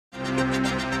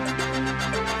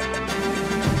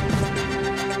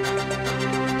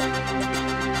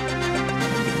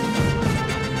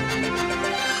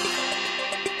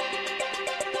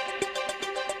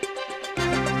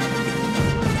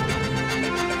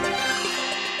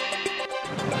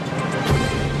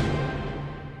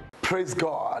Praise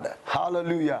God.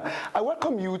 Hallelujah. I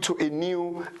welcome you to a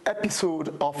new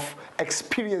episode of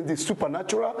Experience the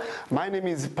Supernatural. My name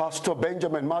is Pastor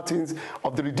Benjamin Martins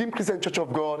of the Redeemed Christian Church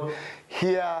of God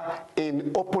here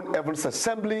in Open Heavens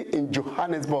Assembly in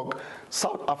Johannesburg,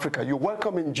 South Africa. You're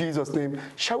welcome in Jesus' name.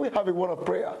 Shall we have a word of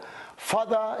prayer?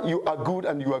 Father, you are good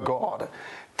and you are God.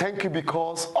 Thank you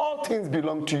because all things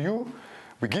belong to you.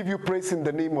 We give you praise in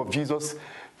the name of Jesus.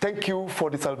 Thank you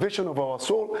for the salvation of our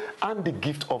soul and the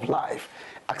gift of life.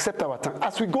 Accept our tongue.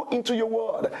 As we go into your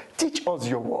word, teach us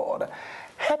your word.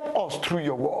 Help us through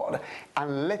your word.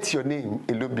 And let your name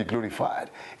alone be glorified.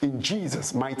 In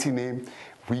Jesus' mighty name,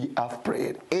 we have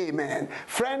prayed. Amen.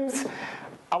 Friends,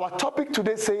 our topic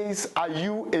today says, are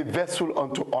you a vessel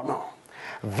unto honor?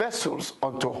 Vessels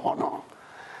unto honor.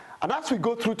 And as we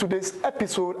go through today's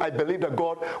episode, I believe that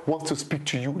God wants to speak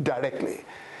to you directly.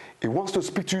 He wants to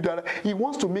speak to you directly. He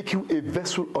wants to make you a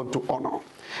vessel unto honor.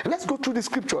 And let's go through the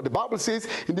scripture. The Bible says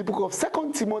in the book of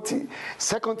 2 Timothy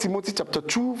chapter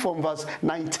 2 from verse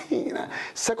 19.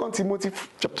 2 Timothy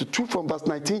chapter 2 from verse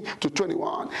 19 to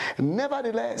 21.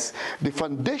 Nevertheless, the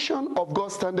foundation of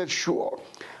God standeth sure,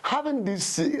 having this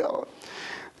seal.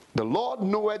 The Lord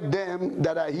knoweth them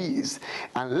that are his,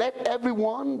 and let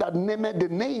everyone that nameth the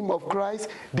name of Christ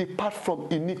depart from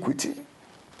iniquity.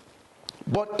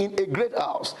 But in a great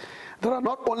house there are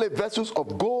not only vessels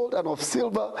of gold and of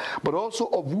silver, but also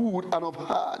of wood and of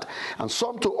earth, and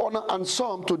some to honor and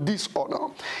some to dishonor.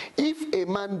 If a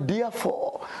man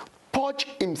therefore purge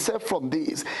himself from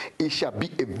these, he shall be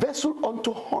a vessel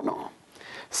unto honor,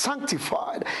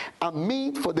 sanctified and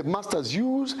meet for the master's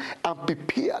use, and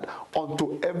prepared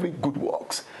unto every good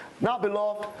works. Now,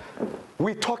 beloved,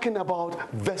 we're talking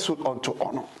about vessel unto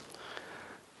honor.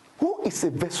 Who is a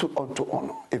vessel unto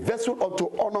honor? A vessel unto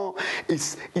honor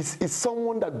is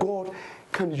someone that God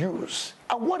can use.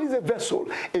 And what is a vessel?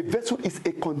 A vessel is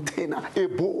a container, a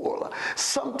bowl,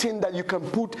 something that you can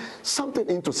put something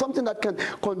into, something that can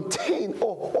contain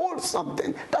or hold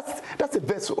something. That's a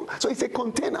vessel. So it's a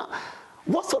container.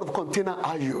 What sort of container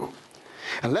are you?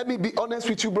 And let me be honest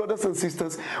with you, brothers and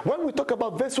sisters. When we talk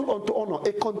about vessel unto honor,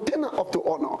 a container of the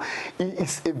honor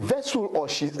is a vessel, or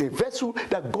she's a vessel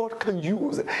that God can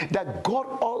use, that God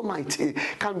Almighty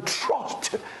can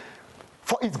trust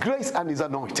for his grace and his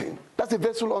anointing. That's a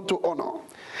vessel unto honor.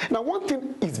 Now, one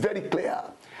thing is very clear.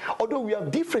 Although we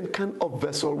have different kind of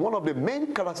vessel, one of the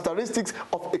main characteristics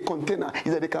of a container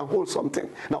is that they can hold something.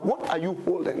 Now, what are you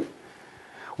holding?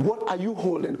 What are you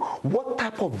holding? What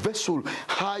type of vessel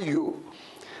are you?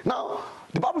 Now,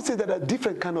 the Bible says that there are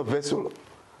different kind of vessel,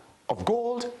 of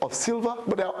gold, of silver,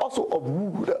 but there are also of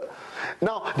wood.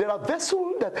 Now, there are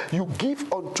vessels that you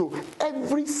give unto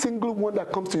every single one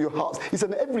that comes to your house. It's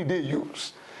an everyday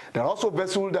use. There are also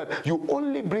vessels that you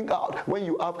only bring out when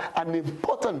you have an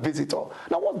important visitor.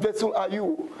 Now, what vessel are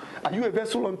you? Are you a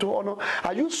vessel unto honor?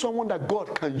 Are you someone that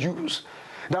God can use?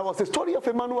 There was a story of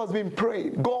a man who has been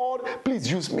praying, God,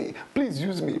 please use me, please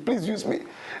use me, please use me.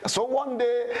 So one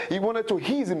day he wanted to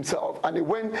ease himself, and he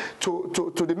went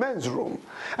to the men's room.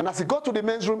 And as he got to the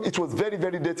men's room, it was very,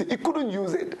 very dirty. He couldn't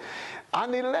use it.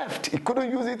 And he left. He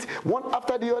couldn't use it. One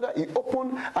after the other, he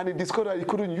opened and he discovered he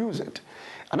couldn't use it.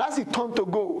 And as he turned to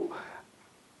go,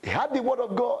 he had the word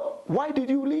of God. Why did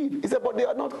you leave? He said, but they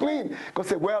are not clean. God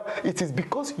said, well, it is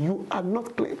because you are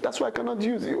not clean. That's why I cannot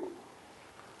use you.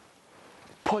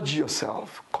 Purge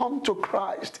yourself. Come to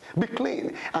Christ. Be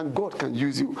clean. And God can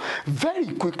use you very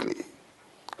quickly.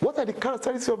 What are the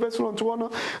characteristics of vessel unto honor?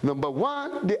 Number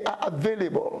one, they are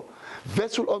available.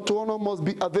 Vessel unto honor must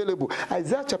be available.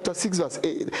 Isaiah chapter 6 verse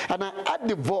 8. And I heard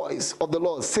the voice of the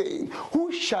Lord saying,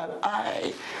 who shall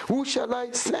I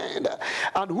send?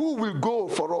 And who will go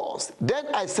for us? Then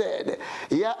I said,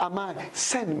 here am I,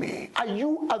 send me. Are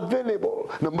you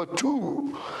available? Number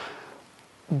two,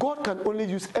 God can only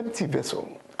use empty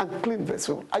vessel and clean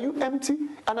vessel. Are you empty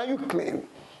and are you clean?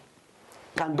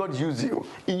 Can God use you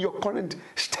in your current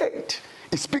state?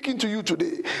 He's speaking to you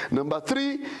today. Number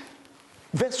three,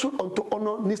 vessel unto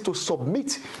honor needs to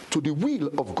submit to the will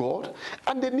of God,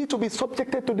 and they need to be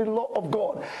subjected to the law of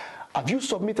God. Have you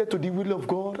submitted to the will of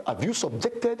God? Have you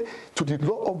subjected to the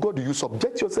law of God? Do you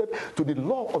subject yourself to the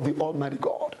law of the Almighty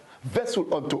God?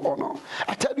 Vessel unto honor.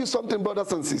 I tell you something,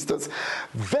 brothers and sisters.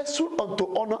 Vessel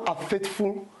unto honor are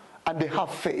faithful and they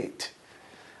have faith.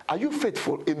 Are you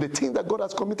faithful in the thing that God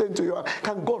has committed into your heart?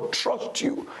 Can God trust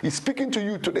you? He's speaking to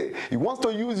you today. He wants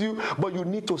to use you, but you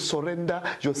need to surrender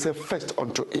yourself first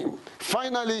unto him.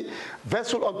 Finally,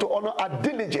 vessel unto honor are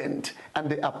diligent and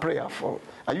they are prayerful.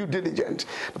 Are you diligent?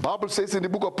 The Bible says in the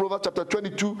book of Proverbs chapter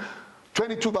 22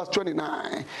 22 verse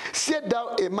 29. Say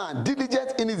thou a man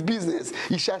diligent in his business,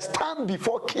 he shall stand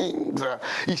before kings,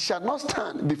 he shall not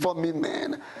stand before mean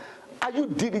men. Are you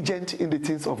diligent in the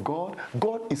things of God?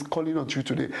 God is calling on you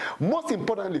today. Most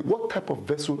importantly, what type of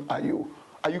vessel are you?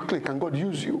 Are you clean? Can God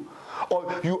use you?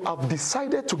 Or you have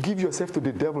decided to give yourself to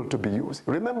the devil to be used?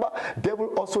 Remember,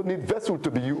 devil also need vessel to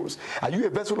be used. Are you a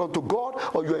vessel unto God,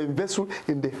 or you are a vessel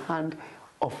in the hand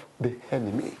of the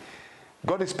enemy?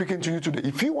 God is speaking to you today.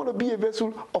 If you want to be a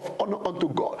vessel of honor unto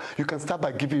God, you can start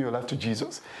by giving your life to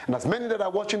Jesus. And as many that are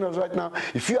watching us right now,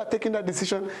 if you are taking that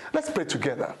decision, let's pray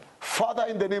together. Father,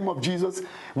 in the name of Jesus,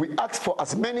 we ask for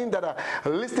as many that are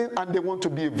listening and they want to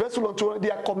be a vessel unto you,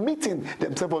 they are committing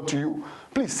themselves unto you.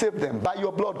 Please save them. By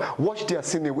your blood, wash their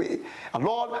sin away. And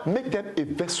Lord, make them a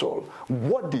vessel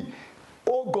worthy,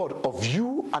 oh God, of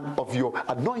you and of your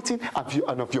anointing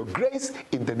and of your grace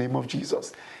in the name of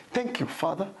Jesus. Thank you,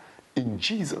 Father. In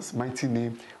Jesus' mighty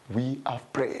name, we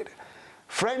have prayed.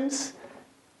 Friends,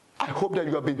 I hope that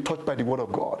you have been touched by the word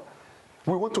of God.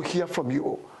 We want to hear from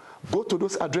you. Go to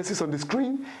those addresses on the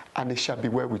screen and it shall be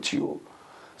well with you.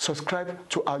 Subscribe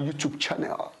to our YouTube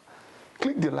channel.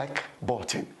 Click the like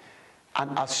button.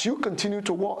 And as you continue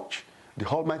to watch, the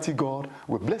Almighty God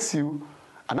will bless you.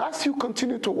 And as you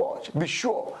continue to watch, be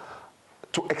sure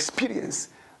to experience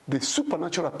the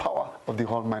supernatural power of the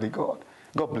Almighty God.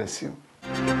 God bless you.